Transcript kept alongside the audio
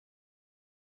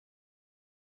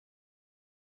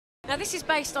Now, this is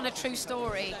based on a true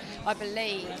story, I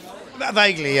believe.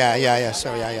 Vaguely, yeah.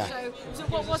 Sorry, yeah. So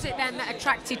what was it then that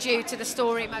attracted you to the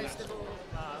story most of all?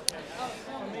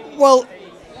 Well,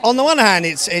 on the one hand,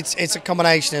 it's a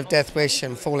combination of Death Wish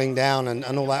and falling down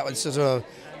and all that. It's sort of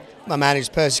a man who's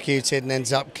persecuted and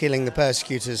ends up killing the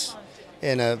persecutors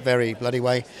in a very bloody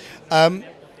way.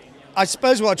 I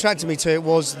suppose what attracted me to it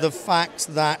was the fact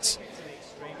that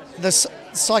the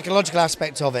psychological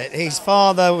aspect of it. His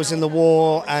father was in the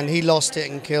war and he lost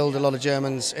it and killed a lot of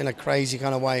Germans in a crazy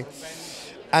kind of way.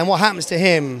 And what happens to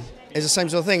him is the same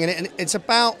sort of thing. And it's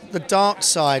about the dark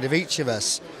side of each of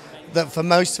us that for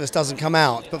most of us doesn't come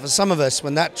out. But for some of us,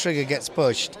 when that trigger gets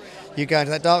pushed, you go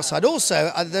into that dark side.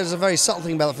 Also, there's a very subtle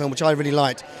thing about the film which I really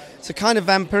liked. It's a kind of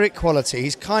vampiric quality.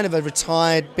 He's kind of a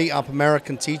retired, beat-up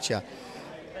American teacher.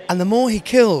 And the more he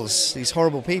kills these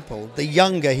horrible people, the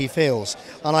younger he feels.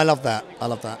 And I love that.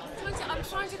 I'm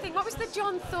trying to think, what was the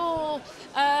John Thor,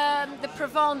 the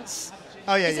Provence?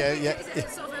 Oh, yeah.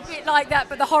 It's sort of a bit like that,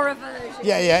 but the horror version.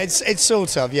 Yeah, it's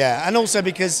sort of, yeah. And also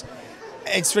because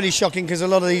it's really shocking because a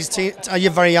lot of these are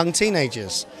very young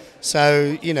teenagers.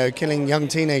 So, killing young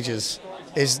teenagers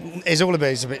is all a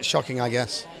bit shocking, I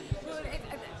guess.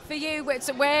 For you,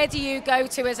 so where do you go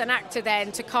to as an actor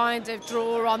then to kind of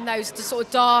draw on those sort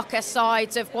of darker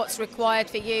sides of what's required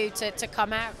for you to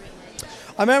come out?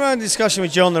 I remember having a discussion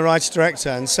with John, the writer-director,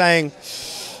 and saying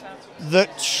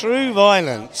that true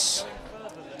violence,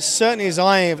 certainly as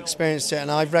I have experienced it, and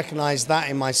I've recognised that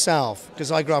in myself, because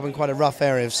I grew up in quite a rough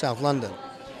area of South London,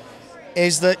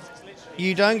 is that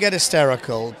you don't get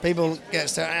hysterical. People get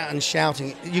hysterical and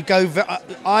shouting.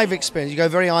 I've experienced, you go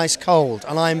very ice cold,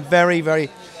 and I'm very, very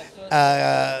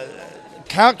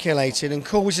calculated and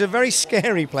cool, which is a very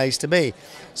scary place to be.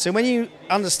 So when you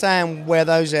understand where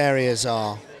those areas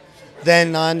are,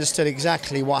 then I understood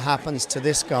exactly what happens to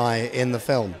this guy in the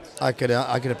film. I could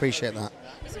appreciate that.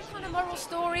 Is it a kind of moral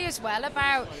story as well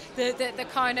about the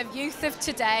kind of youth of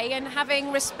today and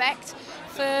having respect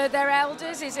for their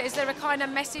elders? Is there a kind of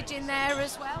message in there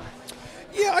as well?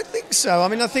 Yeah, I think so. I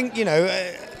mean, I think,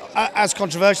 as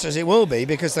controversial as it will be,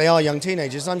 because they are young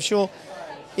teenagers, I'm sure,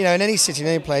 in any city, in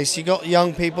any place, you've got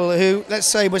young people who, let's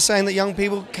say we're saying that young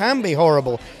people can be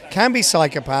horrible, can be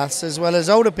psychopaths as well as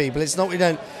older people. It's not we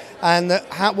don't. And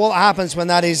what happens when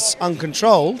that is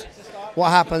uncontrolled,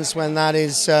 what happens when that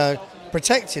is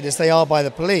protected, as they are by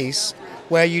the police,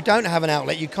 where you don't have an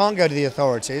outlet, you can't go to the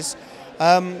authorities,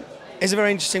 is a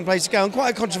very interesting place to go and quite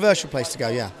a controversial place to go,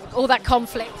 yeah. All that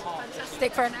conflict,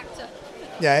 fantastic for an actor.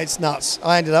 Yeah, it's nuts.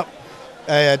 I ended up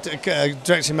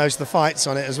directing most of the fights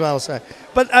on it as well. So,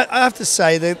 but I have to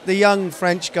say, the young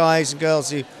French guys and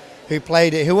girls who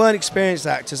played it, who weren't experienced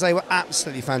actors, they were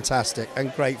absolutely fantastic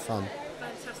and great fun.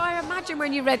 I imagine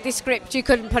when you read this script, you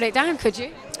couldn't put it down, could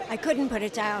you? I couldn't put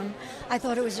it down. I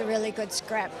thought it was a really good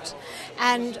script.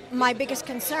 And my biggest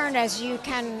concern, as you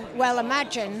can well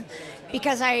imagine,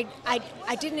 because I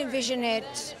didn't envision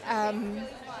it,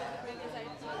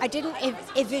 I didn't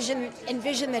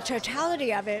envision the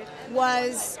totality of it,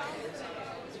 was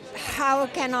how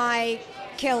can I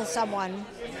kill someone?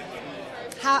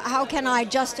 How can I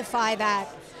justify that?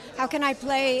 How can I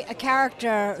play a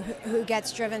character who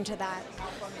gets driven to that?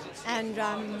 And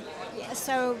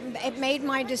so it made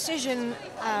my decision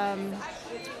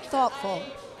thoughtful.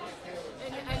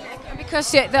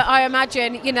 Because I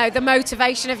imagine, the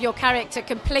motivation of your character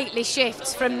completely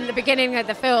shifts from the beginning of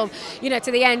the film,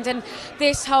 to the end. And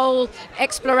this whole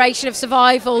exploration of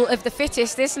survival of the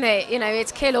fittest, isn't it?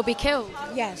 It's kill or be killed.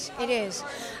 Yes, it is.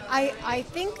 I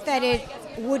think that it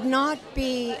would not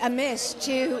be amiss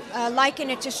to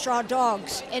liken it to Straw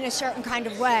Dogs in a certain kind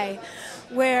of way,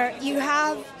 where you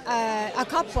have a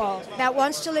couple that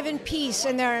wants to live in peace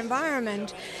in their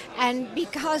environment, and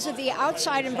because of the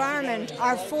outside environment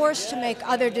are forced to make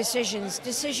other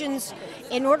decisions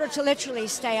in order to literally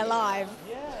stay alive.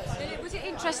 Was it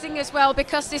interesting as well,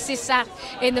 because this is set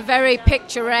in the very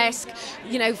picturesque,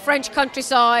 French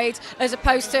countryside, as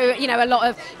opposed to, a lot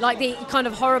of like the kind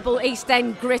of horrible East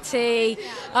End gritty.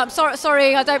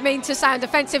 Sorry, I don't mean to sound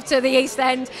offensive to the East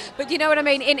End, but you know what I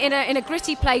mean. In a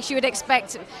gritty place, you would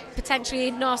expect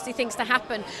potentially nasty things to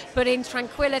happen, but in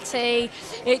tranquility,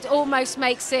 it almost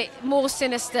makes it more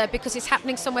sinister because it's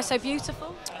happening somewhere so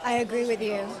beautiful. I agree with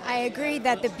you. I agree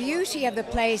that the beauty of the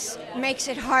place makes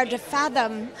it hard to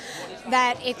fathom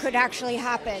that it could actually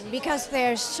happen, because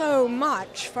there's so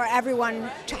much for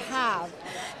everyone to have.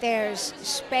 There's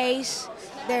space,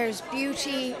 there's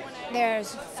beauty,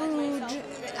 there's food,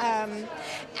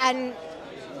 and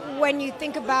when you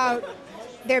think about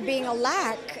there being a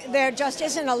lack, there just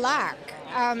isn't a lack.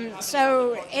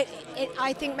 So it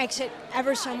I think makes it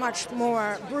ever so much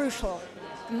more brutal.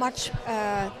 much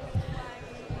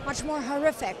more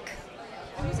horrific.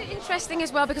 And was it interesting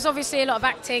as well, because obviously a lot of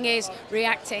acting is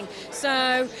reacting,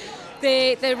 so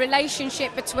the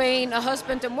relationship between a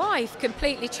husband and wife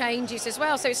completely changes as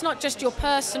well. So it's not just your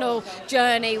personal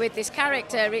journey with this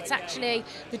character, it's actually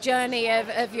the journey of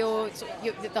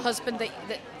the husband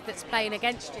that's playing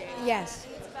against you. Yes,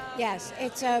 yes.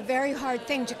 It's a very hard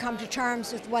thing to come to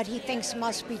terms with what he thinks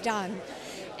must be done.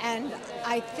 And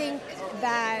I think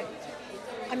that,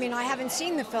 I mean, I haven't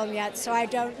seen the film yet, so I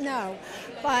don't know.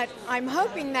 But I'm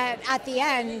hoping that at the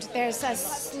end there's a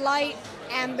slight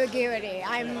ambiguity.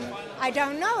 I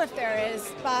don't know if there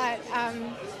is, but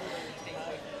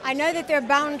I know that they're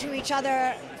bound to each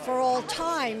other for all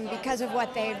time because of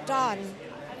what they've done,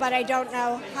 but I don't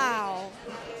know how.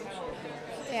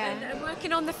 Yeah. And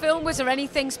working on the film, was there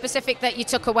anything specific that you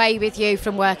took away with you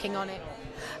from working on it?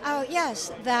 Oh,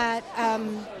 yes, that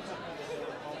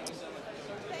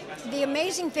the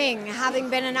amazing thing, having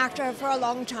been an actor for a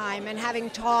long time and having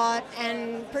taught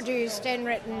and produced and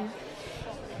written,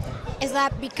 is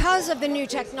that because of the new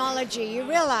technology, you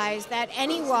realize that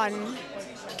anyone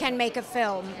can make a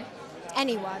film.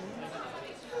 Anyone.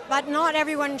 But not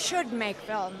everyone should make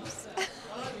films.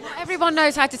 Not everyone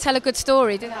knows how to tell a good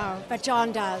story, do they? No, but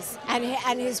John does,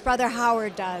 and his brother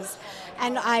Howard does.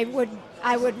 And I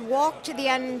would walk to the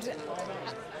end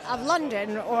of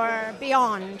London or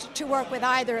beyond to work with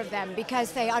either of them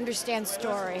because they understand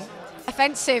story.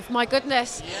 Offensive, my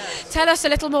goodness. Tell us a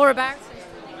little more about it.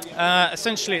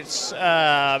 Essentially, it's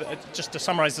just to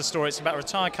summarise the story. It's about a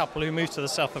retired couple who moved to the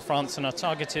south of France and are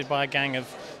targeted by a gang of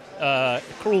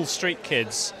cruel street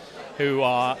kids who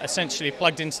are essentially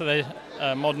plugged into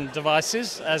their modern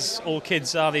devices, as all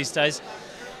kids are these days.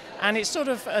 And it's sort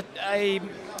of a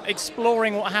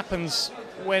exploring what happens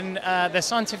when there's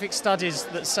scientific studies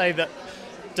that say that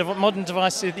modern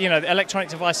devices, electronic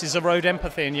devices erode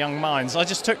empathy in young minds. I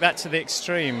just took that to the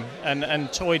extreme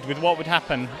and toyed with what would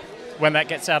happen when that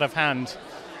gets out of hand.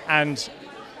 And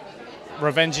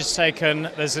revenge is taken,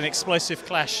 there's an explosive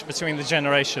clash between the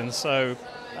generations. So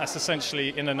that's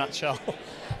essentially in a nutshell.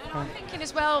 I'm thinking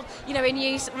as well,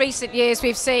 in recent years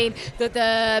we've seen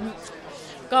that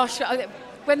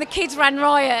when the kids ran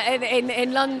riot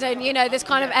in London, there's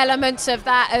kind of elements of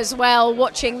that as well,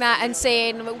 watching that and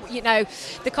seeing,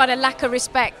 the kind of lack of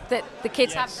respect that the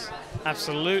kids have.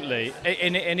 Absolutely,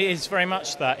 and it is very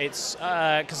much that. It's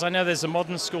because I know there's a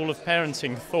modern school of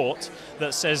parenting thought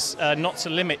that says not to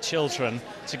limit children,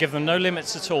 to give them no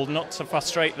limits at all, not to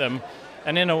frustrate them.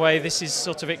 And in a way, this is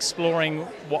sort of exploring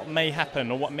what may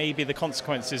happen or what may be the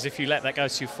consequences if you let that go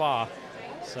too far.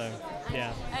 So,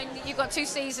 yeah. And you've got two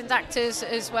seasoned actors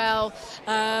as well.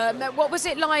 What was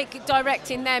it like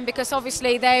directing them? Because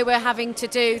obviously they were having to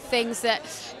do things that,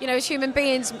 as human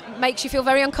beings, makes you feel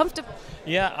very uncomfortable.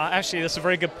 Yeah, actually, that's a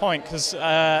very good point, because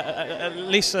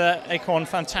Lisa Eichhorn,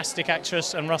 fantastic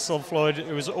actress, and Russell Floyd,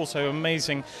 who was also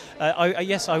amazing.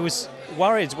 I was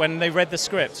worried when they read the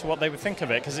script, what they would think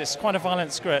of it, because it's quite a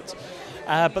violent script.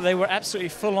 But they were absolutely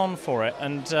full on for it,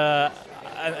 and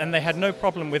they had no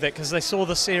problem with it, because they saw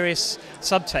the serious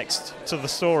subtext to the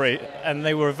story, and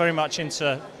they were very much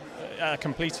into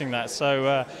completing that.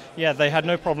 So they had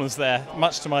no problems there,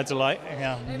 much to my delight.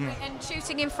 Yeah. And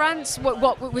shooting in France,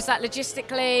 what was that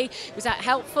logistically? Was that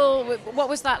helpful? What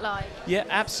was that like? Yeah,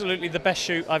 absolutely the best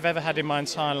shoot I've ever had in my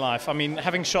entire life. I mean,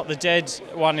 having shot the Dead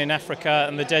one in Africa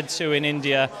and the Dead 2 in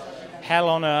India, hell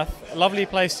on earth, lovely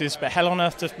places, but hell on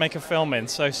earth to make a film in.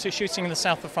 So shooting in the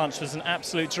south of France was an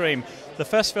absolute dream. The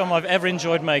first film I've ever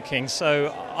enjoyed making, so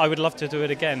I would love to do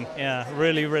it again. Yeah,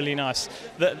 really, really nice.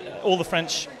 All the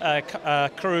French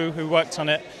crew who worked on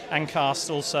it and cast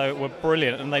also were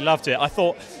brilliant, and they loved it. I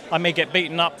thought I may get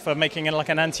beaten up for making it like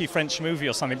an anti-French movie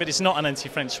or something, but it's not an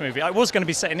anti-French movie. I was going to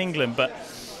be set in England, but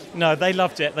no, they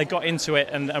loved it. They got into it,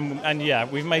 and yeah,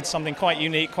 we've made something quite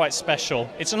unique, quite special.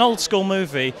 It's an old school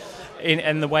movie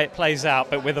in the way it plays out,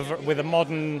 but with a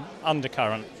modern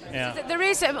undercurrent. Yeah. So there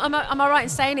is. Am I right in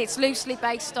saying it's loosely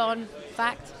based on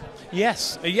fact?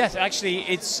 Yes. Actually,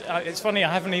 it's funny.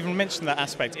 I haven't even mentioned that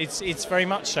aspect. It's very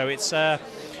much so. It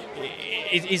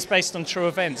is based on true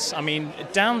events. I mean,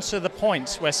 down to the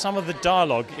point where some of the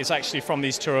dialogue is actually from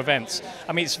these true events.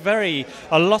 I mean,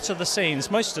 a lot of the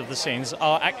scenes, most of the scenes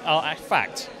are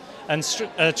fact, and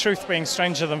truth being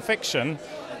stranger than fiction.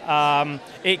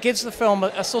 It gives the film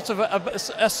a sort of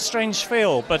a strange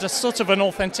feel, but a sort of an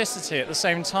authenticity at the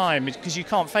same time, because you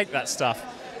can't fake that stuff.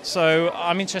 So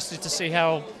I'm interested to see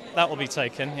how that will be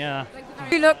taken. Yeah.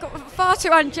 You look far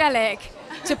too angelic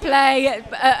to play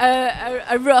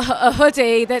a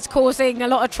hoodie that's causing a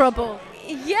lot of trouble.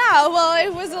 Yeah, well,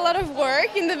 it was a lot of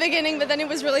work in the beginning, but then it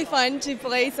was really fun to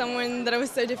play someone that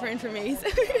was so different from me.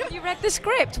 You read the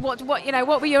script. What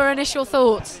were your initial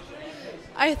thoughts?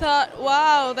 I thought,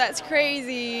 wow, that's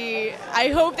crazy. I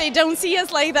hope they don't see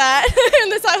us like that in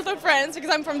the south of France,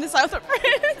 because I'm from the south of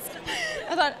France.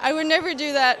 I thought I would never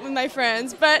do that with my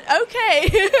friends, but okay.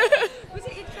 Was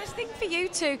it interesting for you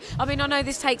to, I mean, I know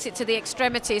this takes it to the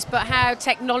extremities, but how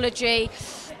technology,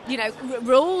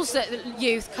 rules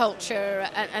youth culture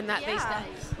and that these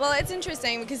days? Well, it's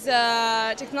interesting because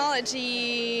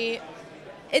technology,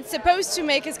 it's supposed to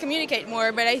make us communicate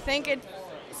more, but I think it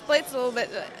splits a little bit,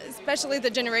 especially the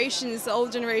generations, the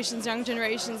old generations, young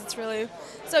generations. It's really,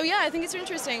 so yeah, I think it's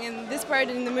interesting, and this part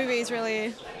in the movie is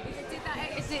really.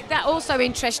 Did that also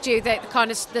interest you, that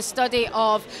kind of the study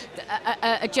of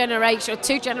a generation or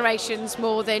two generations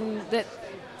more than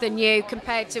you,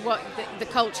 compared to what the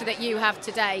culture that you have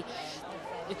today?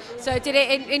 So did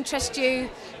it interest you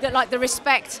that, like, the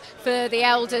respect for the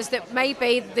elders that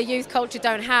maybe the youth culture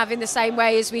don't have in the same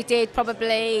way as we did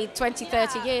probably 20,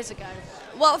 30 years ago?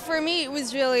 Well, for me, it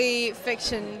was really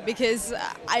fiction, because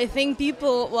I think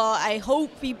people, well, I hope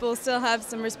people still have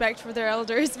some respect for their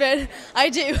elders, but I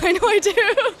do, I know I do.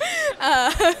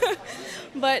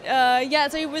 But yeah,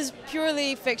 so it was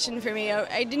purely fiction for me.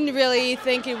 I didn't really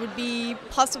think it would be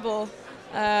possible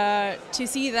to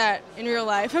see that in real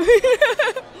life.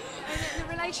 The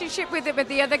relationship with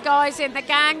the other guys in the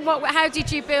gang, how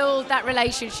did you build that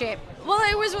relationship? Well,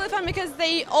 it was really fun because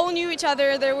they all knew each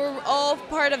other. They were all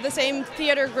part of the same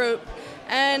theater group,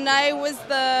 and I was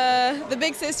the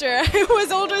big sister. I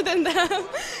was older than them,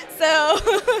 so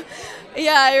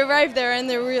yeah, I arrived there, and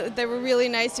they were really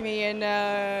nice to me, and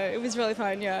it was really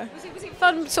fun. Yeah. Was it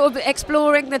fun, sort of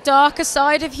exploring the darker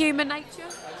side of human nature?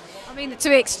 I mean,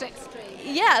 to extent.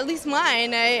 Yeah, at least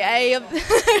mine. I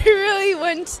really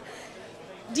went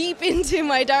deep into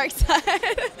my dark side.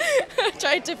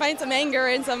 Tried to find some anger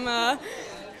and some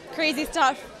crazy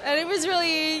stuff, and it was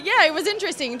really, yeah, it was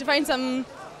interesting to find some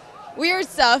weird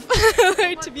stuff.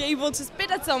 To be able to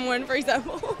spit at someone, for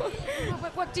example.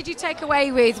 What did you take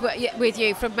away with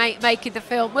you from making the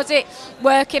film? Was it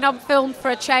working on film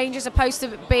for a change as opposed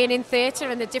to being in theatre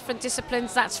and the different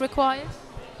disciplines that's required?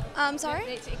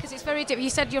 Sorry? Because it's very different. You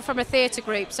said you're from a theatre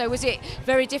group, so was it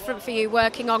very different for you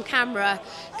working on camera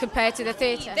compared to the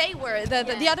theatre? They were.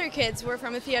 The other kids were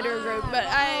from a theatre group, but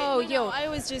I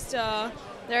was just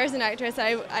there as an actress.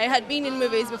 I had been in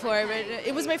movies before, but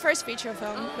it was my first feature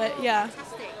film. But yeah.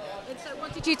 And so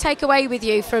what did you take away with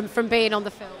you from being on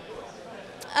the film?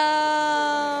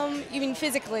 You mean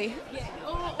physically? Yeah.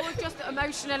 Or just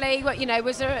emotionally,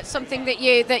 was there something that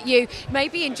you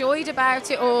maybe enjoyed about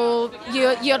it, or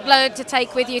you'd learned to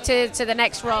take with you to the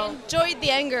next role? I enjoyed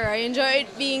the anger. I enjoyed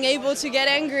being able to get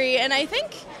angry, and I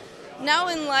think now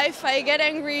in life I get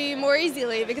angry more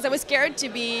easily because I was scared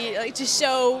to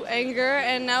show anger,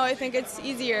 and now I think it's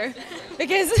easier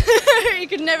because it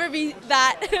could never be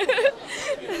that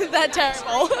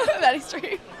terrible, that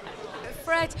extreme.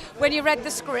 Fred, when you read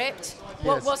the script,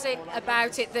 what was it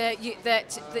about it that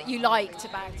you liked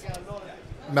about it?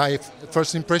 My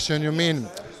first impression, you mean?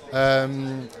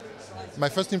 My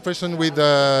first impression with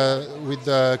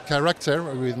the character,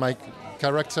 with my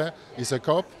character, is a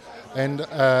cop, and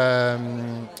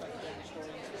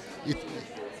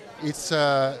it's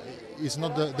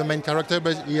not the main character,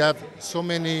 but he have so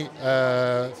many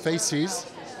faces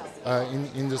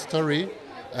in the story,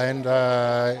 and.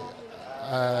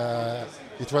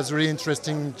 It was really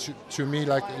interesting to me,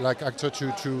 like actor,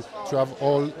 to have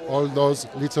all those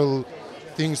little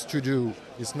things to do.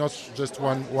 It's not just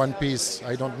one piece.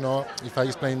 I don't know if I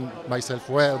explain myself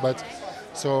well, but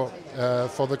so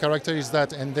for the character is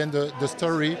that, and then the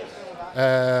story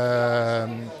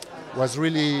was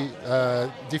really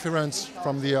different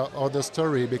from the other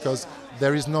story because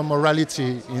there is no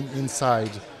morality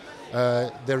inside.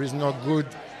 There is no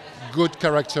good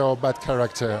character or bad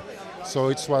character. So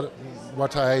it's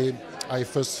what I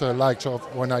first liked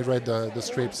when I read the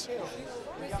scripts.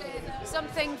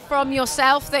 Something from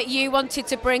yourself that you wanted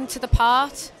to bring to the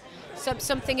part?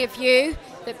 Something of you,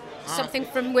 something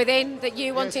from within that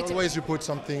you wanted to... Always you put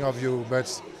something of you,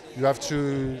 but you have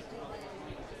to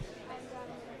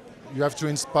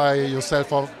inspire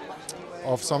yourself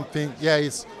of something. Yeah,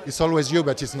 it's always you,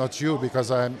 but it's not you,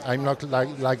 because I'm not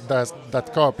like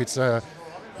that cop. It's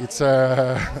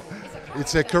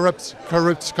a corrupt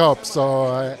cop,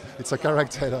 so it's a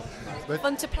character. But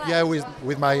fun to play. Yeah,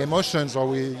 with my emotions,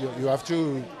 or you have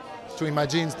to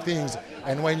imagine things,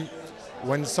 and when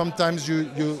sometimes you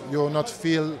not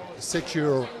feel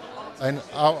secure, and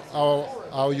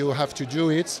how you have to do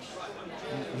it,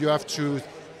 you have to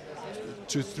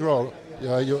throw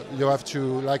You have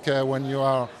to, like when you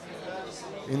are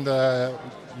in the,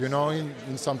 you know,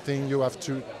 in something, you have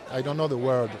to, I don't know the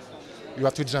word, you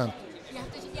have to jump. You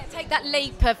have to take that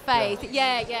leap of faith.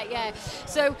 Yeah.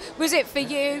 So was it for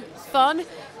you fun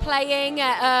playing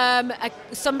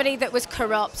somebody that was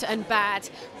corrupt and bad?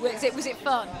 Was it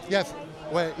fun? Yes.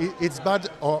 Well, it's bad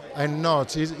and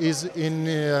not. He's in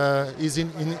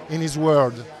his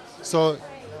world. So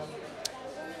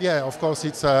yeah, of course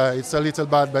it's a little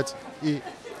bad, but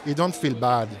he don't feel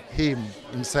bad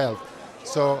himself.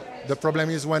 So the problem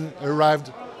is when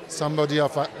arrived somebody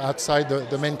outside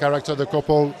the main character, the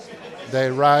couple, they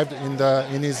arrived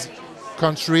in his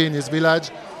country, in his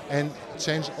village, and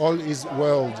changed all his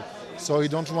world. So he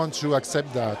don't want to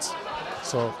accept that.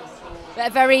 So a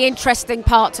very interesting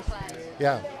part to play.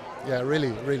 Yeah,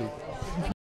 really.